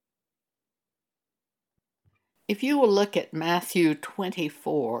If you will look at Matthew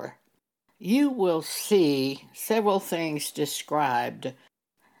 24, you will see several things described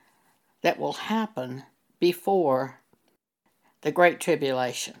that will happen before the Great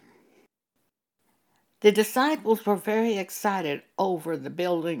Tribulation. The disciples were very excited over the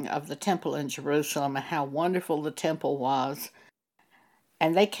building of the temple in Jerusalem and how wonderful the temple was.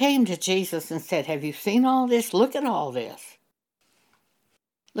 And they came to Jesus and said, "Have you seen all this? Look at all this."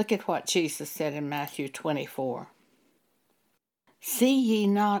 Look at what Jesus said in Matthew 24. "See ye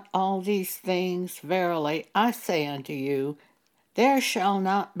not all these things? Verily, I say unto you, there shall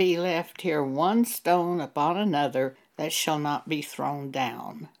not be left here one stone upon another that shall not be thrown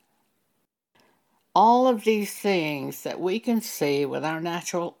down." All of these things that we can see with our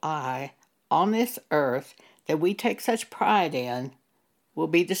natural eye on this earth that we take such pride in will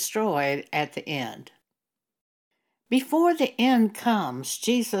be destroyed at the end. Before the end comes,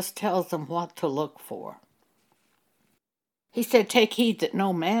 Jesus tells them what to look for. He said, "Take heed that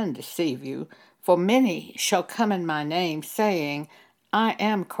no man deceive you, for many shall come in my name, saying, I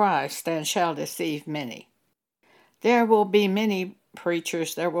am Christ, and shall deceive many." There will be many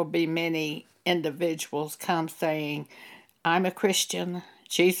preachers, there will be many individuals come saying, "I'm a Christian,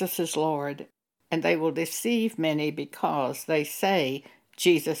 Jesus is Lord," and they will deceive many because they say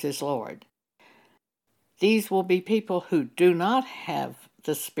Jesus is Lord. These will be people who do not have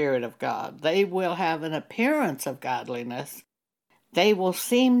the Spirit of God. They will have an appearance of godliness. They will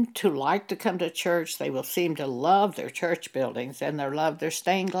seem to like to come to church. They will seem to love their church buildings, and they love their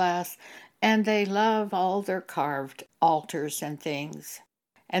stained glass, and they love all their carved altars and things.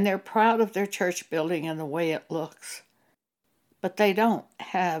 And they're proud of their church building and the way it looks. But they don't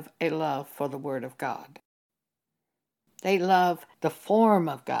have a love for the Word of God. They love the form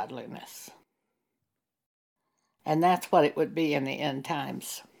of godliness. And that's what it would be in the end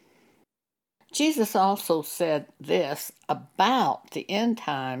times. Jesus also said this about the end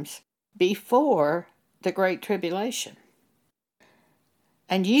times before the Great Tribulation.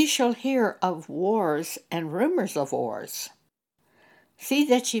 "And ye shall hear of wars and rumors of wars. See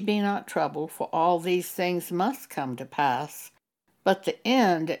that ye be not troubled, for all these things must come to pass, but the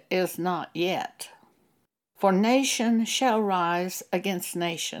end is not yet. For nation shall rise against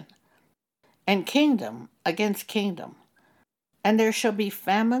nation, and kingdom against kingdom. And there shall be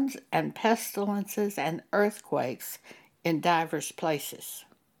famines and pestilences and earthquakes in divers places."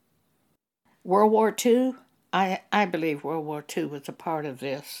 World War II, I believe World War II was a part of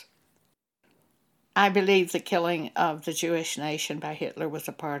this. I believe the killing of the Jewish nation by Hitler was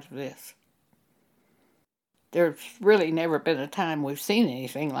a part of this. There's really never been a time we've seen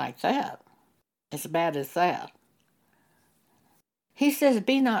anything like that, as bad as that. He says,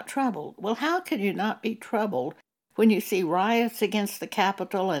 "Be not troubled." Well, how can you not be troubled when you see riots against the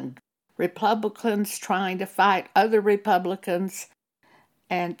Capitol and Republicans trying to fight other Republicans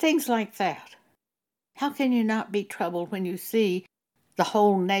and things like that? How can you not be troubled when you see the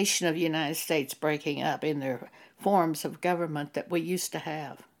whole nation of the United States breaking up in their forms of government that we used to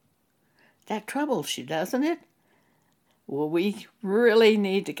have? That troubles you, doesn't it? Well, we really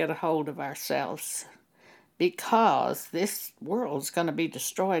need to get a hold of ourselves, because this world's going to be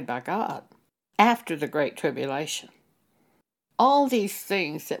destroyed by God after the Great Tribulation. All these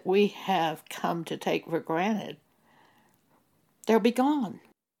things that we have come to take for granted, they'll be gone.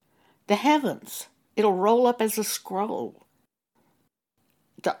 The heavens, it'll roll up as a scroll.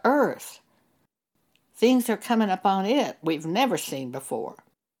 The earth, things are coming up on it we've never seen before.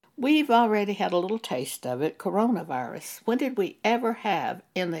 We've already had a little taste of it, coronavirus. When did we ever have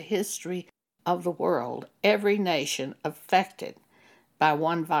in the history of the world every nation affected by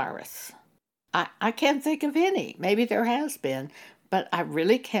one virus? I can't think of any. Maybe there has been, but I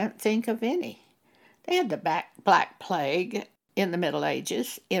really can't think of any. They had the Black Plague in the Middle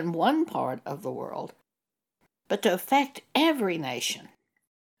Ages in one part of the world, but to affect every nation,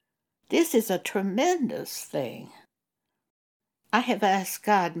 this is a tremendous thing. I have asked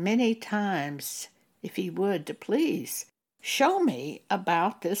God many times if He would to please show me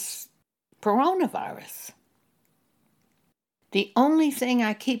about this coronavirus. The only thing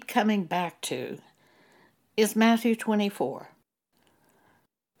I keep coming back to is Matthew 24.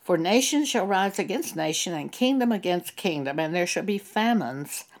 "For nation shall rise against nation, and kingdom against kingdom, and there shall be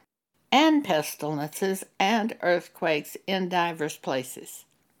famines and pestilences and earthquakes in divers places."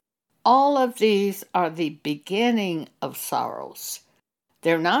 All of these are the beginning of sorrows.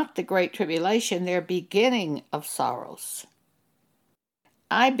 They're not the Great Tribulation, they're beginning of sorrows.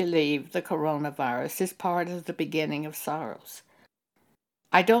 I believe the coronavirus is part of the beginning of sorrows.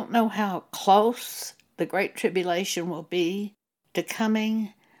 I don't know how close the Great Tribulation will be to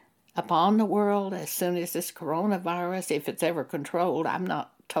coming. upon the world as soon as this coronavirus, if it's ever controlled. I'm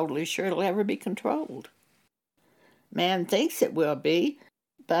not totally sure it'll ever be controlled. Man thinks it will be,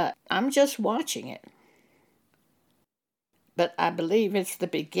 but I'm just watching it. But I believe it's the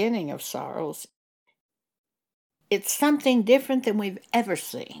beginning of sorrows. It's something different than we've ever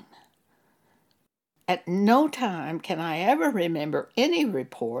seen. At no time can I ever remember any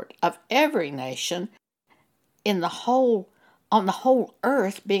report of every nation on the whole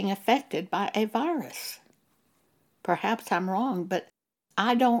earth being affected by a virus. Perhaps I'm wrong, but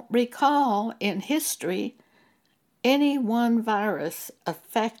I don't recall in history any one virus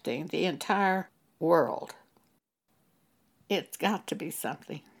affecting the entire world. It's got to be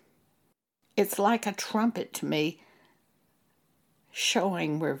something. It's like a trumpet to me,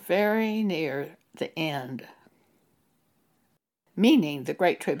 showing we're very near the end, meaning the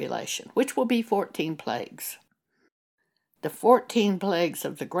Great Tribulation, which will be 14 plagues. The 14 plagues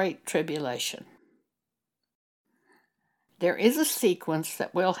of the Great Tribulation. There is a sequence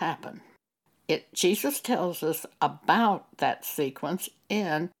that will happen. Jesus tells us about that sequence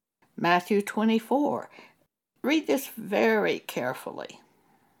in Matthew 24. Read this very carefully.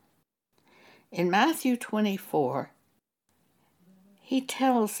 In Matthew 24, he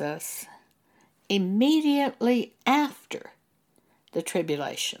tells us immediately after the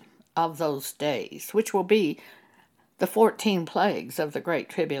tribulation of those days, which will be the 14 plagues of the Great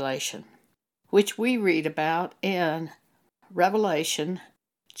Tribulation, which we read about in Revelation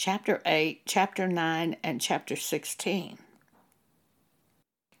chapter 8, chapter 9, and chapter 16.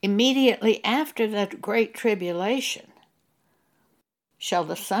 Immediately after that great tribulation shall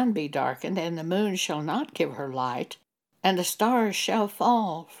the sun be darkened, and the moon shall not give her light, and the stars shall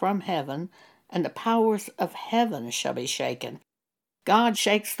fall from heaven, and the powers of heaven shall be shaken. God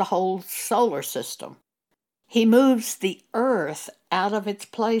shakes the whole solar system. He moves the earth out of its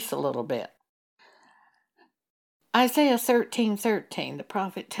place a little bit. Isaiah 13:13, the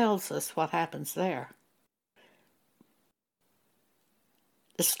prophet tells us what happens there.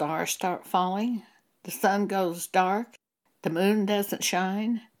 The stars start falling, the sun goes dark, the moon doesn't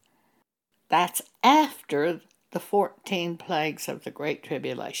shine. That's after the 14 plagues of the Great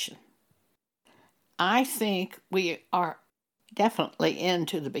Tribulation. I think we are definitely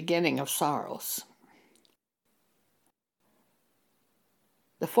into the beginning of sorrows.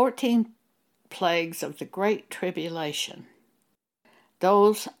 The 14 plagues of the Great Tribulation,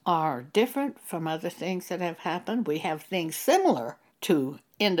 those are different from other things that have happened. We have things similar to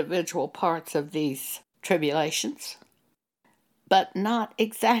individual parts of these tribulations, but not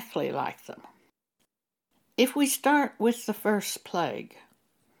exactly like them. If we start with the first plague,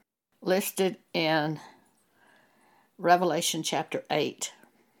 listed in Revelation chapter 8,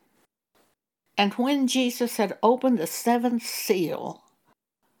 and when Jesus had opened the seventh seal,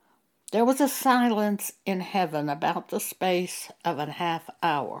 there was a silence in heaven about the space of a half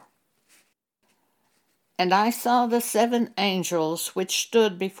hour. And I saw the 7 angels which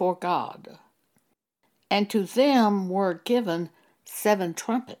stood before God, and to them were given 7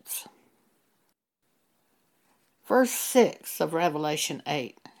 trumpets. Verse 6 of Revelation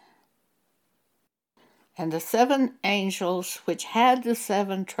 8. And the 7 angels which had the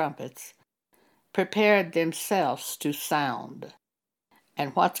 7 trumpets prepared themselves to sound.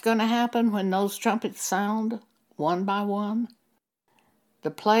 And what's going to happen when those trumpets sound, one by one?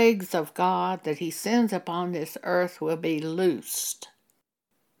 The plagues of God that he sends upon this earth will be loosed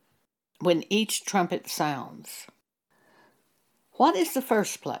when each trumpet sounds. What is the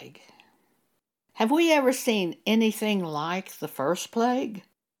first plague? Have we ever seen anything like the first plague?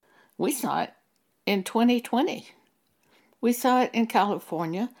 We saw it in 2020. We saw it in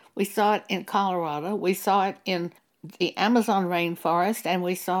California. We saw it in Colorado. We saw it in the Amazon rainforest, and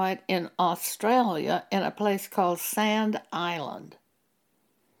we saw it in Australia in a place called Sand Island.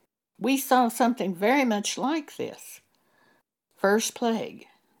 We saw something very much like this. First plague.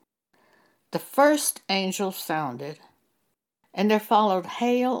 The first angel sounded, and there followed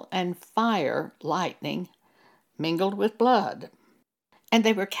hail and fire, lightning, mingled with blood, and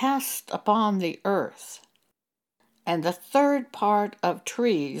they were cast upon the earth. And the third part of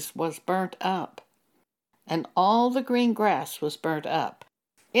trees was burnt up, and all the green grass was burnt up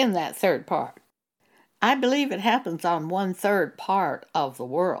in that third part. I believe it happens on 1/3 part of the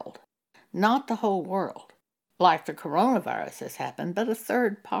world. Not the whole world, like the coronavirus has happened, but a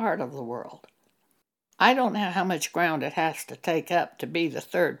third part of the world. I don't know how much ground it has to take up to be the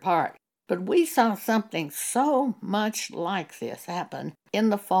third part, but we saw something so much like this happen in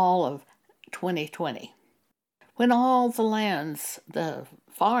the fall of 2020. When all the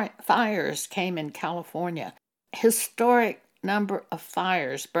fires came in California, historic number of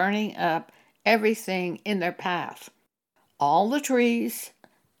fires burning up everything in their path, all the trees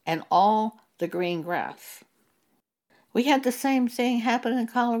and all the green grass. We had the same thing happen in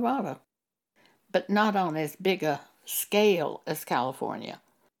Colorado, but not on as big a scale as California.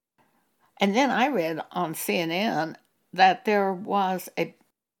 And then I read on CNN that there was a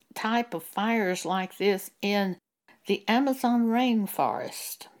type of fires like this in the Amazon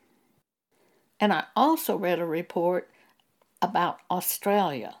rainforest. And I also read a report about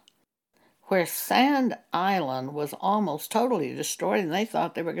Australia, where Sand Island was almost totally destroyed, and they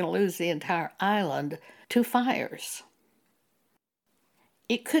thought they were going to lose the entire island to fires.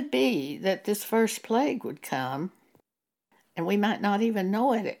 It could be that this first plague would come, and we might not even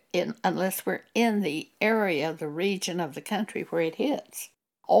know it unless we're in the area, the region of the country where it hits.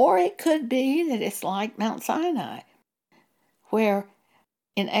 Or it could be that it's like Mount Sinai, where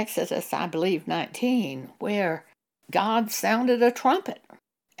in Exodus, I believe, 19, where God sounded a trumpet,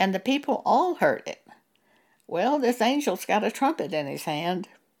 and the people all heard it. Well, this angel's got a trumpet in his hand,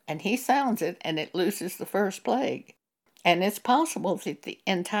 and he sounds it, and it looses the first plague. And it's possible that the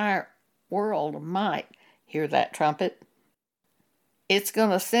entire world might hear that trumpet. It's going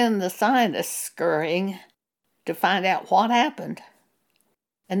to send the scientists scurrying to find out what happened.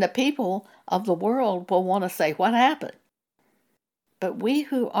 And the people of the world will want to say, what happened? But we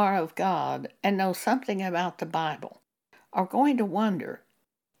who are of God and know something about the Bible are going to wonder,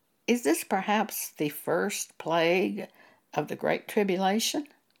 is this perhaps the first plague of the Great Tribulation?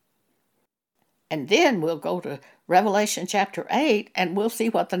 And then we'll go to Revelation chapter 8 and we'll see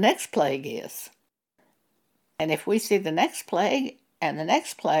what the next plague is. And if we see the next plague and the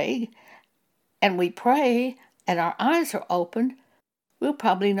next plague, and we pray and our eyes are opened, we'll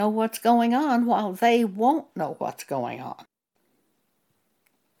probably know what's going on while they won't know what's going on.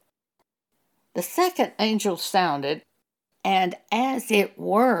 The second angel sounded, and as it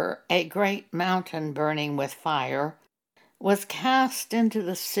were a great mountain burning with fire, was cast into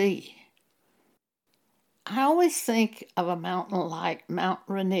the sea. I always think of a mountain like Mount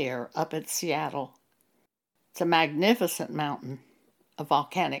Rainier up at Seattle. It's a magnificent mountain, a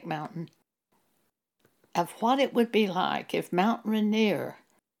volcanic mountain. Of what it would be like if Mount Rainier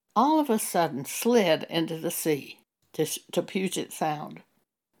all of a sudden slid into the sea to Puget Sound.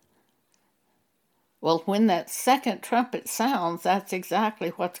 Well, when that second trumpet sounds, that's exactly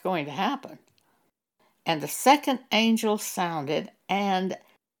what's going to happen. And the second angel sounded, and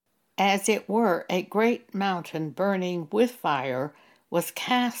as it were a great mountain burning with fire was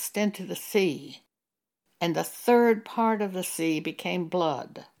cast into the sea, and the third part of the sea became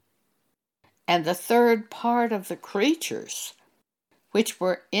blood. And the third part of the creatures which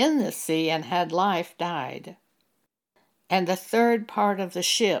were in the sea and had life died. And the third part of the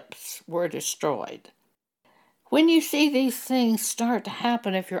ships were destroyed. When you see these things start to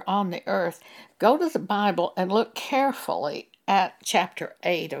happen, if you're on the earth, go to the Bible and look carefully at chapter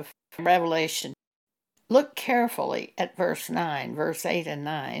 8 of Revelation. Look carefully at verse 9, verse 8 and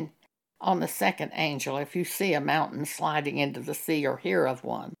 9, on the second angel, if you see a mountain sliding into the sea or hear of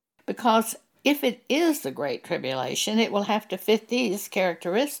one. Because if it is the Great Tribulation, it will have to fit these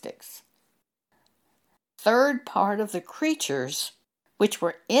characteristics. Third part of the creatures which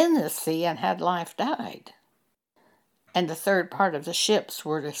were in the sea and had life died, and the third part of the ships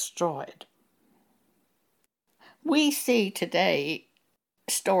were destroyed. We see today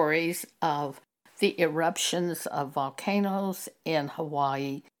stories of the eruptions of volcanoes in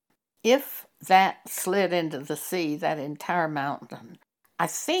Hawaii. If that slid into the sea, that entire mountain, I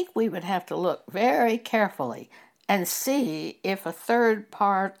think we would have to look very carefully and see if a third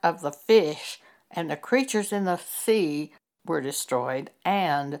part of the fish and the creatures in the sea were destroyed,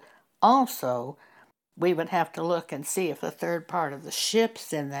 and also we would have to look and see if the third part of the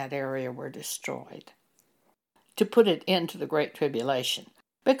ships in that area were destroyed to put it into the Great Tribulation,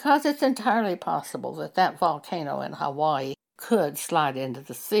 because it's entirely possible that that volcano in Hawaii could slide into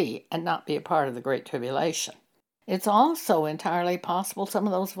the sea and not be a part of the Great Tribulation. It's also entirely possible some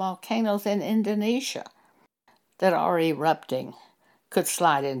of those volcanoes in Indonesia that are erupting could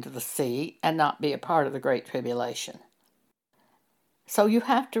slide into the sea and not be a part of the Great Tribulation. So you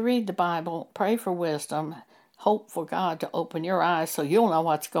have to read the Bible, pray for wisdom, hope for God to open your eyes so you'll know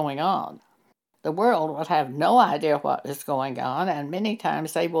what's going on. The world will have no idea what is going on, and many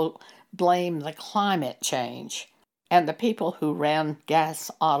times they will blame the climate change and the people who ran gas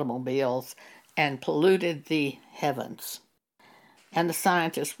automobiles and polluted the heavens. And the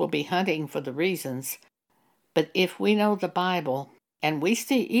scientists will be hunting for the reasons. But if we know the Bible and we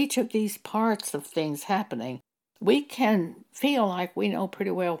see each of these parts of things happening, we can feel like we know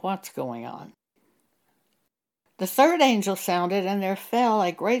pretty well what's going on. The third angel sounded, and there fell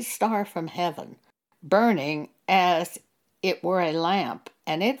a great star from heaven, burning as it were a lamp,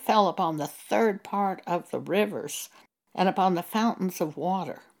 and it fell upon the third part of the rivers and upon the fountains of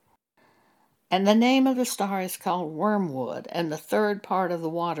water. And the name of the star is called Wormwood, and the third part of the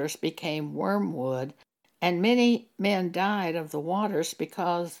waters became wormwood, and many men died of the waters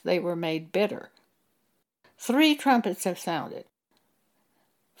because they were made bitter. 3 trumpets have sounded.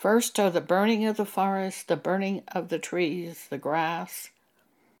 First are the burning of the forest, the burning of the trees, the grass,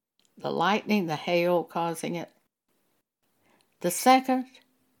 the lightning, the hail causing it. The second,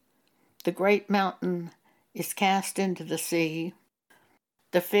 the great mountain is cast into the sea.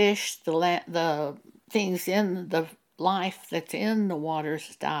 The fish, the things in the life that's in the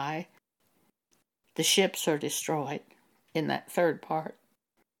waters die. The ships are destroyed in that third part.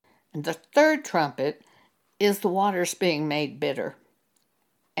 And the third trumpet is the waters being made bitter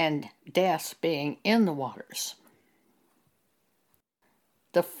and death being in the waters.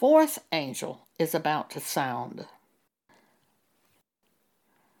 The fourth angel is about to sound.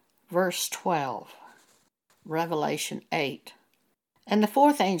 Verse 12, Revelation 8. And the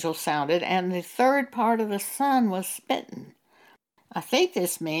fourth angel sounded, and the third part of the sun was smitten. I think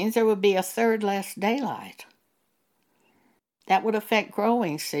this means there would be a third less daylight. That would affect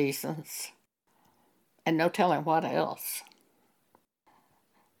growing seasons, and no telling what else.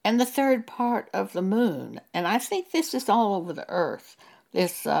 And the third part of the moon, and I think this is all over the earth,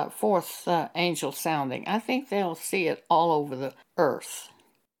 this fourth angel sounding. I think they'll see it all over the earth,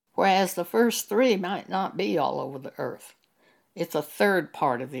 whereas the first 3 might not be all over the earth. It's a third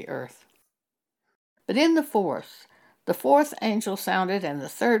part of the earth. But in the fourth angel sounded, and the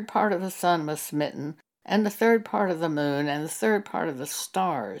third part of the sun was smitten, and the third part of the moon, and the third part of the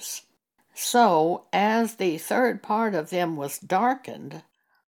stars. So, as the third part of them was darkened,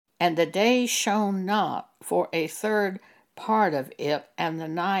 and the day shone not for a third part of it, and the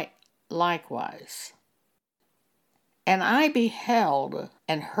night likewise. And I beheld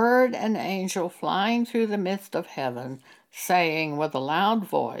and heard an angel flying through the midst of heaven, saying with a loud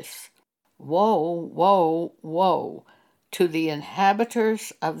voice, Woe, woe, woe to the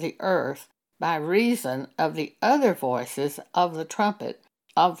inhabitants of the earth by reason of the other voices of the trumpet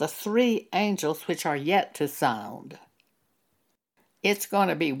of the 3 angels which are yet to sound. It's going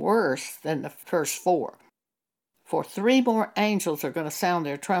to be worse than the first 4, for 3 more angels are going to sound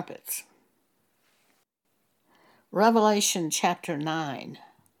their trumpets. Revelation chapter 9.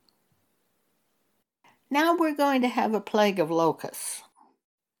 Now we're going to have a plague of locusts.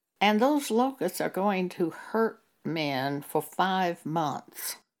 And those locusts are going to hurt men for 5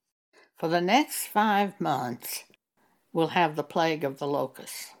 months. For the next 5 months, we'll have the plague of the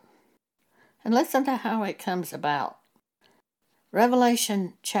locusts. And listen to how it comes about.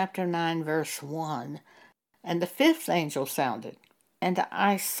 Revelation chapter 9, verse 1. And the 5th angel sounded, and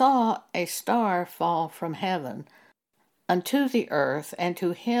I saw a star fall from heaven unto the earth, and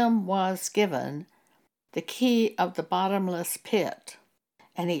to him was given the key of the bottomless pit.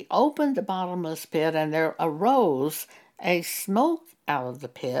 And he opened the bottomless pit, and there arose a smoke out of the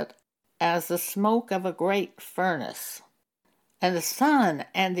pit, as the smoke of a great furnace. And the sun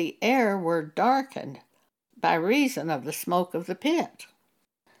and the air were darkened by reason of the smoke of the pit.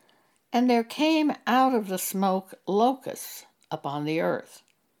 And there came out of the smoke locusts upon the earth,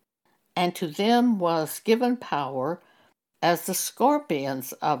 and to them was given power, as the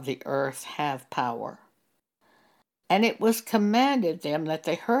scorpions of the earth have power. And it was commanded them that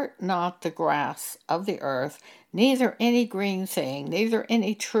they hurt not the grass of the earth, neither any green thing, neither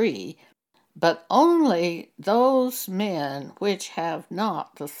any tree, but only those men which have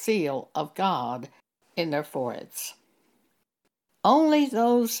not the seal of God in their foreheads. Only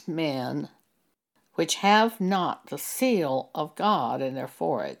those men which have not the seal of God in their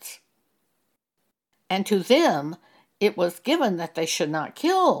foreheads. And to them it was given that they should not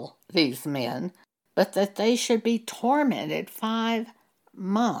kill these men, but that they should be tormented 5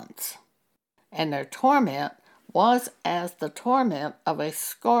 months. And their torment was as the torment of a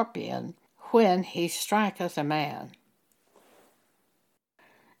scorpion when he striketh a man.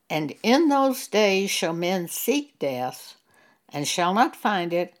 And in those days shall men seek death, and shall not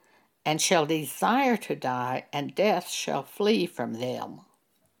find it, and shall desire to die, and death shall flee from them.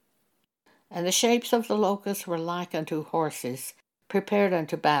 And the shapes of the locusts were like unto horses, prepared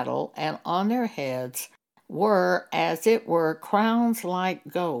unto battle, and on their heads were, as it were, crowns like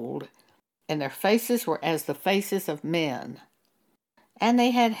gold, and their faces were as the faces of men. And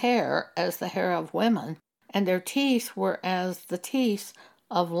they had hair as the hair of women, and their teeth were as the teeth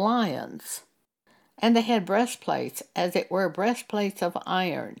of lions. And they had breastplates, as it were breastplates of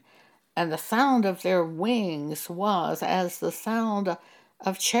iron, and the sound of their wings was as the sound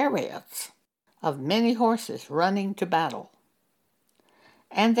of chariots, of many horses running to battle.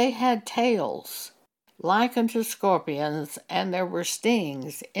 And they had tails like unto scorpions, and there were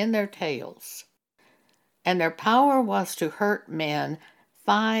stings in their tails. And their power was to hurt men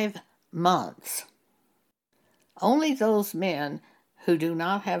 5 months. Only those men who do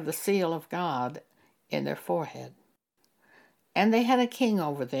not have the seal of God in their forehead. And they had a king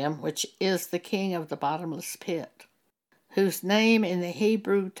over them, which is the king of the bottomless pit, whose name in the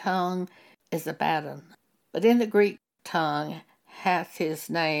Hebrew tongue is Abaddon, but in the Greek tongue hath his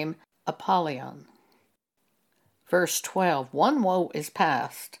name Apollyon. Verse 12, one woe is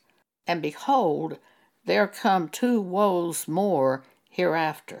past, and behold, there come 2 woes more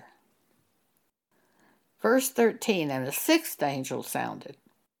hereafter. Verse 13, and the 6th angel sounded,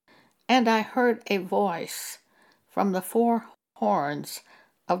 and I heard a voice from the 4 horns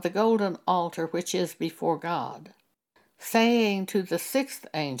of the golden altar which is before God, saying to the 6th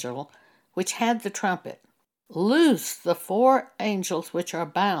angel which had the trumpet, loose the 4 angels which are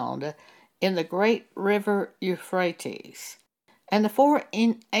bound in the great river Euphrates. And the 4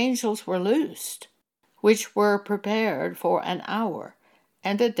 angels were loosed, which were prepared for an hour,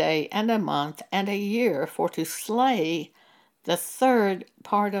 and a day, and a month, and a year, for to slay the 3rd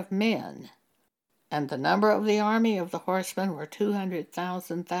part of men. And the number of the army of the horsemen were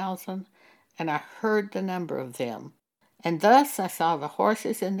 200,000, and I heard the number of them. And thus I saw the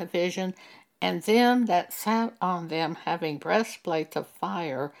horses in the vision, and them that sat on them having breastplates of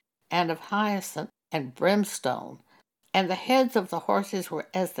fire, and of hyacinth and brimstone. And the heads of the horses were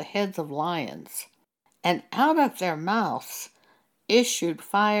as the heads of lions. And out of their mouths issued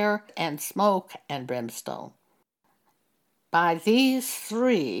fire and smoke and brimstone. By these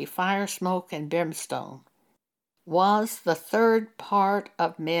 3, fire, smoke, and brimstone, was the 3rd part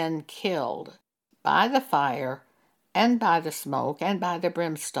of men killed, by the fire, and by the smoke, and by the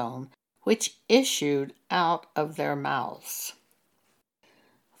brimstone, which issued out of their mouths.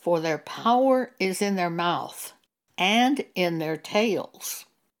 For their power is in their mouth, and in their tails.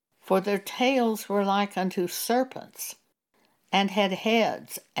 For their tails were like unto serpents, and had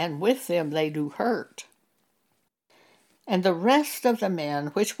heads, and with them they do hurt. And the rest of the men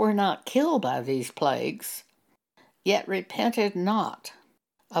which were not killed by these plagues, yet repented not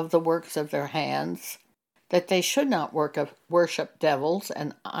of the works of their hands, that they should not worship devils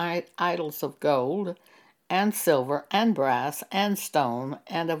and idols of gold, and silver, and brass, and stone,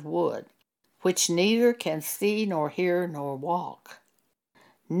 and of wood, which neither can see, nor hear, nor walk.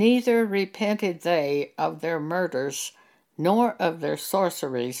 Neither repented they of their murders, nor of their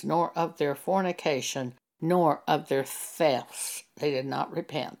sorceries, nor of their fornication, nor of their thefts. They did not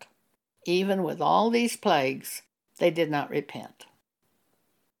repent. Even with all these plagues, they did not repent.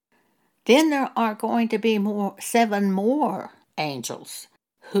 Then there are going to be 7 more angels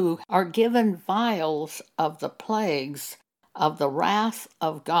who are given vials of the plagues of the wrath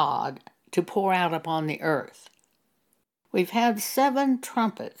of God to pour out upon the earth. We've had 7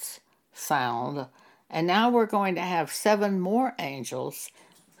 trumpets sound, and now we're going to have 7 more angels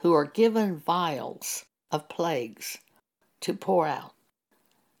who are given vials of plagues to pour out.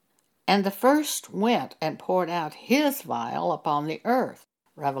 And the first went and poured out his vial upon the earth,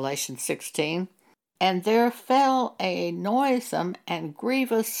 Revelation 16, and there fell a noisome and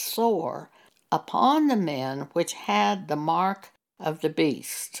grievous sore upon the men which had the mark of the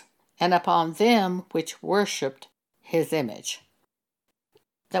beast, and upon them which worshipped his image.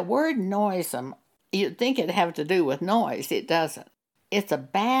 The word noisome, you'd think it'd have to do with noise. It doesn't. It's a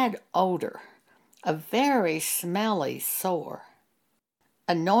bad odor, a very smelly sore.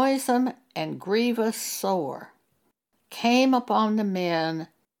 A noisome and grievous sore came upon the men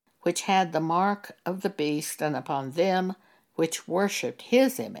which had the mark of the beast, and upon them which worshipped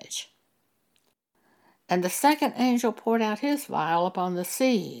his image. And the 2nd angel poured out his vial upon the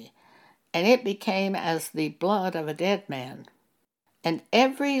sea, and it became as the blood of a dead man, and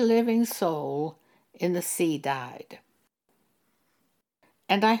every living soul in the sea died.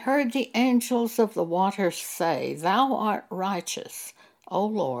 And I heard the angels of the waters say, Thou art righteous, O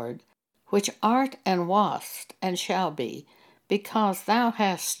Lord, which art and wast and shall be, because thou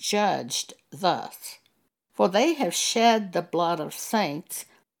hast judged thus. For they have shed the blood of saints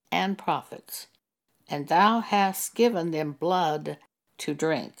and prophets, and thou hast given them blood to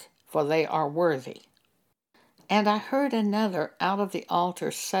drink, for they are worthy. And I heard another out of the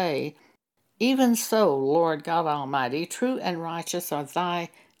altar say, Even so, Lord God Almighty, true and righteous are thy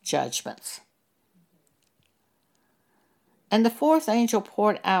judgments. And the 4th angel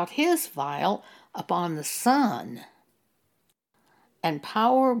poured out his vial upon the sun, and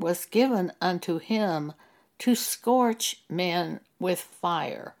power was given unto him to scorch men with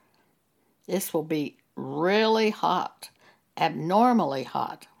fire. This will be really hot, abnormally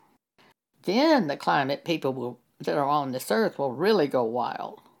hot. Then the climate people that are on this earth will really go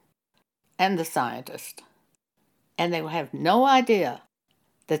wild, and the scientists. And they will have no idea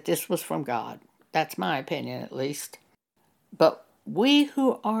that this was from God. That's my opinion, at least. But we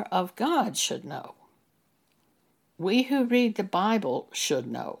who are of God should know. We who read the Bible should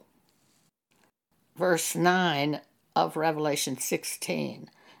know. Verse 9 of Revelation 16.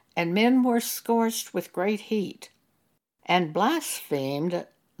 And men were scorched with great heat, and blasphemed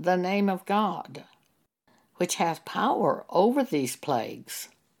the name of God, which hath power over these plagues.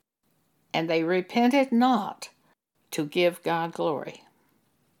 And they repented not to give God glory.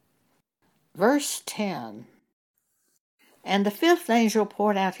 Verse 10. And the fifth angel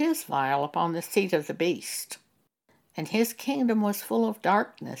poured out his vial upon the seat of the beast, and his kingdom was full of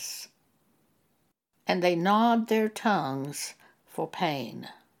darkness, and they gnawed their tongues for pain,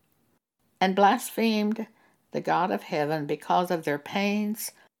 and blasphemed the God of heaven because of their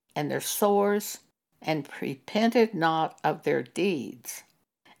pains and their sores, and repented not of their deeds.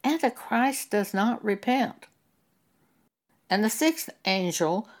 Antichrist does not repent. And the sixth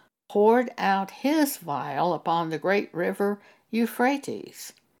angel poured out his vial upon the great river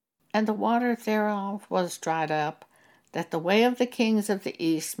Euphrates, and the water thereof was dried up, that the way of the kings of the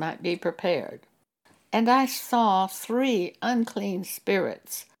east might be prepared. And I saw 3 unclean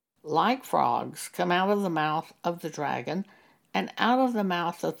spirits, like frogs, come out of the mouth of the dragon, and out of the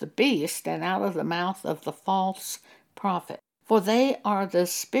mouth of the beast, and out of the mouth of the false prophet. For they are the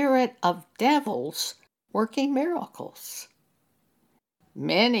spirit of devils working miracles.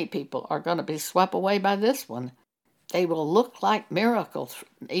 Many people are going to be swept away by this one. They will look like miracles,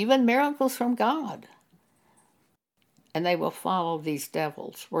 even miracles from God. And they will follow these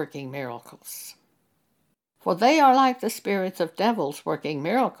devils working miracles. For they are like the spirits of devils working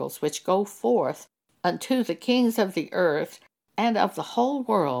miracles, which go forth unto the kings of the earth and of the whole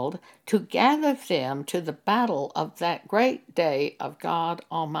world, to gather them to the battle of that great day of God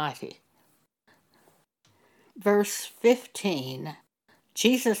Almighty. Verse 15,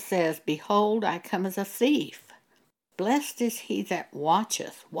 Jesus says, Behold, I come as a thief. Blessed is he that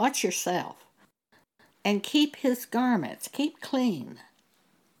watcheth, watch yourself, and keep his garments, keep clean,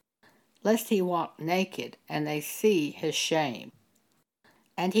 lest he walk naked, and they see his shame.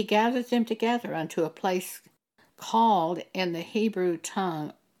 And he gathered them together unto a place called in the Hebrew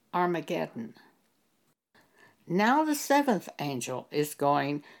tongue Armageddon. Now the seventh angel is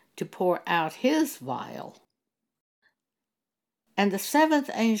going to pour out his vial. And the seventh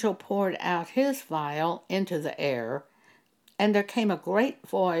angel poured out his vial into the air, and there came a great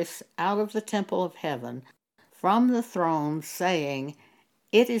voice out of the temple of heaven from the throne, saying,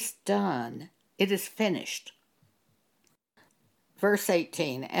 It is done, it is finished. Verse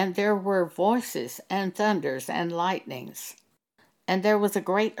 18, And there were voices and thunders and lightnings, and there was a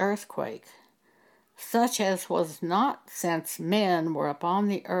great earthquake, such as was not since men were upon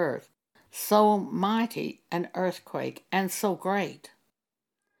the earth, so mighty an earthquake, and so great.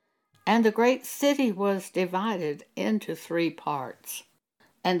 And the great city was divided into 3 parts,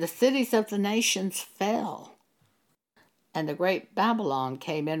 and the cities of the nations fell. And the great Babylon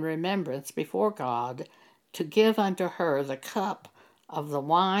came in remembrance before God, to give unto her the cup of the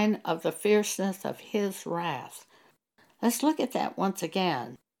wine of the fierceness of his wrath. Let's look at that once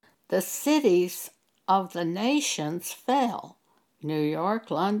again. The cities of the nations fell. New York,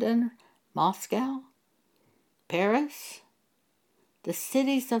 London, Moscow, Paris. The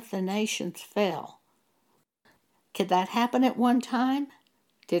cities of the nations fell. Could that happen at one time?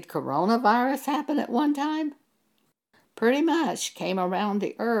 Did coronavirus happen at one time? Pretty much came around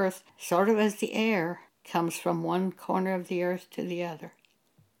the earth, sort of as the air comes from one corner of the earth to the other.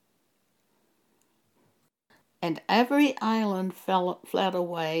 And every island fled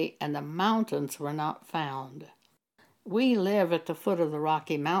away, and the mountains were not found. We live at the foot of the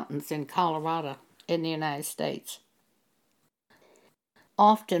Rocky Mountains in Colorado, in the United States.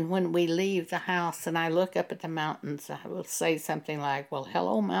 Often when we leave the house and I look up at the mountains, I will say something like, Well,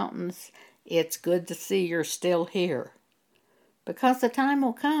 hello, mountains. It's good to see you're still here. Because the time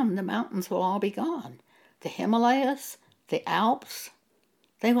will come, the mountains will all be gone. The Himalayas, the Alps,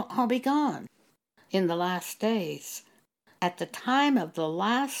 they will all be gone. In the last days, at the time of the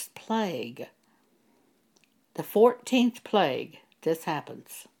last plague, the 14th plague, this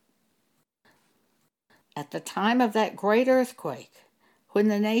happens. At the time of that great earthquake, when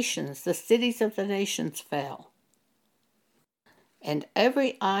the nations, the cities of the nations fell, and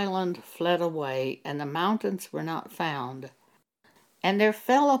every island fled away, and the mountains were not found, And there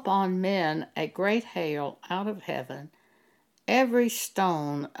fell upon men a great hail out of heaven, every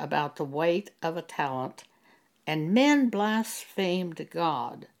stone about the weight of a talent, and men blasphemed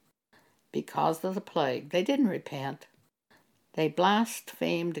God because of the plague. They didn't repent. They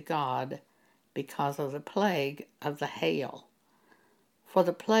blasphemed God because of the plague of the hail. For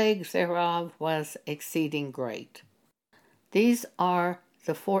the plagues thereof was exceeding great. These are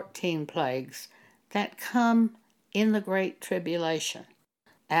the 14 plagues that come in the great tribulation.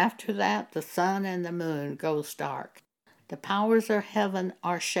 After that, the sun and the moon goes dark. The powers of heaven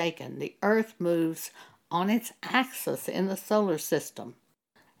are shaken. The earth moves on its axis in the solar system.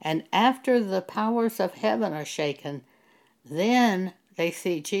 And after the powers of heaven are shaken, then they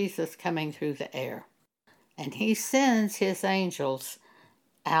see Jesus coming through the air. And he sends his angels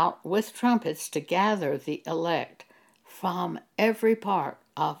out with trumpets to gather the elect from every part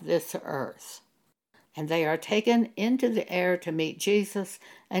of this earth. And they are taken into the air to meet Jesus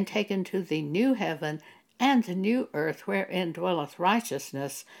and taken to the new heaven and the new earth wherein dwelleth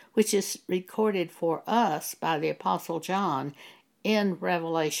righteousness, which is recorded for us by the Apostle John in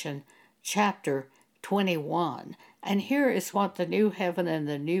Revelation chapter 21. And here is what the new heaven and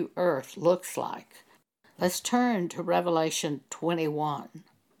the new earth looks like. Let's turn to Revelation 21.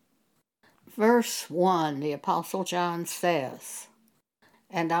 Verse 1, the Apostle John says,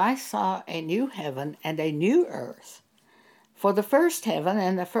 "And I saw a new heaven and a new earth. For the first heaven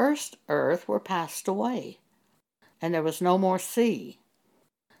and the first earth were passed away, and there was no more sea.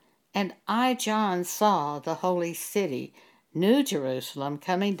 And I, John, saw the holy city, New Jerusalem,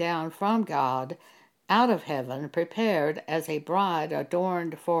 coming down from God out of heaven, prepared as a bride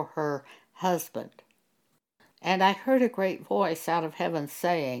adorned for her husband. And I heard a great voice out of heaven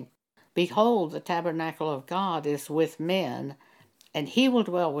saying, Behold, the tabernacle of God is with men, and he will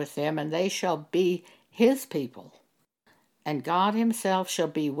dwell with them, and they shall be his people. And God himself shall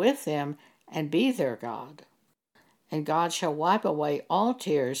be with them, and be their God. And God shall wipe away all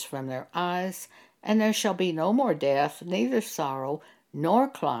tears from their eyes, and there shall be no more death, neither sorrow, nor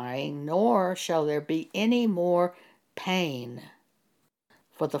crying, nor shall there be any more pain.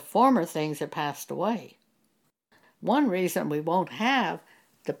 For the former things are passed away." One reason we won't have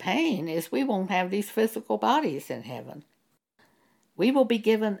the pain is we won't have these physical bodies in heaven. We will be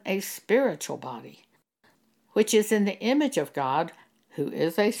given a spiritual body, which is in the image of God, who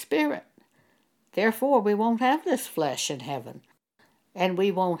is a spirit. Therefore, we won't have this flesh in heaven, and we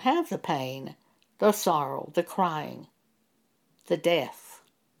won't have the pain, the sorrow, the crying, the death.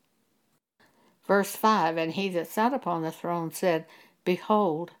 Verse 5, "And he that sat upon the throne said,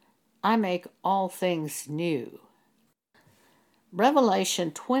 Behold, I make all things new."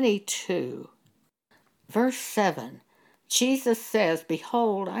 Revelation 22, verse 7, Jesus says,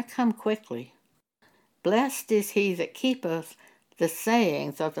 "Behold, I come quickly. Blessed is he that keepeth the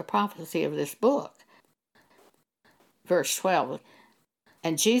sayings of the prophecy of this book." Verse 12,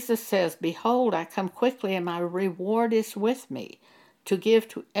 and Jesus says, "Behold, I come quickly, and my reward is with me, to give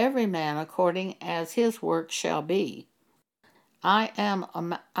to every man according as his work shall be. I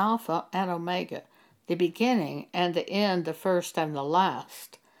am Alpha and Omega, the beginning and the end, the first and the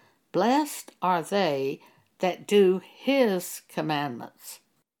last. Blessed are they that do his commandments,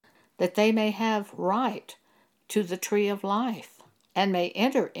 that they may have right to the tree of life, and may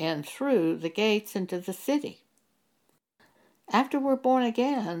enter in through the gates into the city." After we're born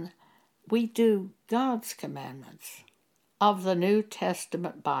again, we do God's commandments of the New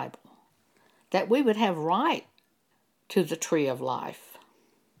Testament Bible, that we would have right to the tree of life.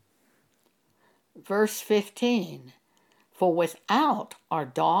 Verse 15, "For without are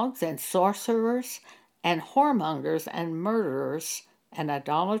dogs and sorcerers and whoremongers and murderers and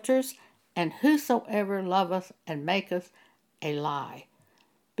idolaters, and whosoever loveth and maketh a lie,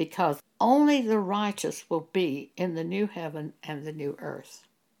 because only the righteous will be in the new heaven and the new earth,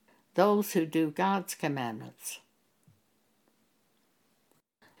 those who do God's commandments."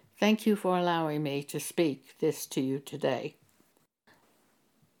 Thank you for allowing me to speak this to you today.